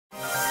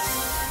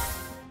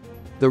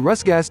The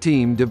Rusgas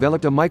team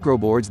developed a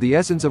microboards, the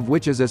essence of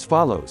which is as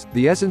follows.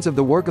 The essence of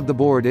the work of the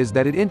board is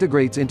that it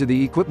integrates into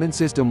the equipment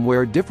system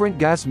where different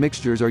gas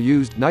mixtures are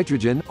used,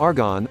 nitrogen,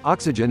 argon,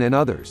 oxygen and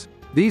others.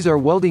 These are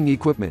welding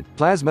equipment,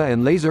 plasma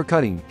and laser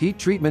cutting, heat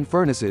treatment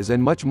furnaces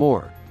and much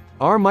more.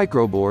 Our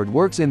microboard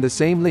works in the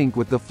same link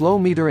with the flow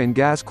meter and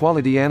gas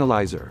quality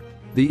analyzer.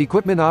 The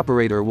equipment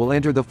operator will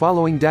enter the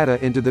following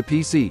data into the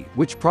PC,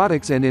 which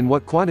products and in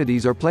what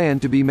quantities are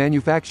planned to be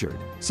manufactured.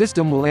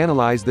 System will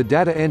analyze the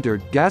data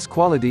entered, gas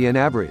quality and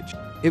average.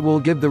 It will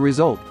give the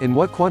result, in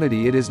what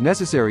quantity it is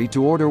necessary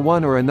to order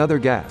one or another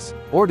gas.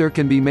 Order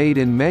can be made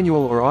in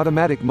manual or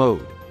automatic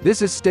mode.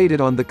 This is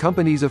stated on the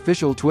company's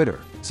official Twitter.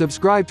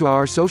 Subscribe to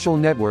our social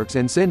networks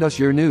and send us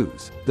your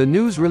news. The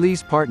news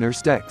release partner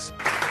Stex.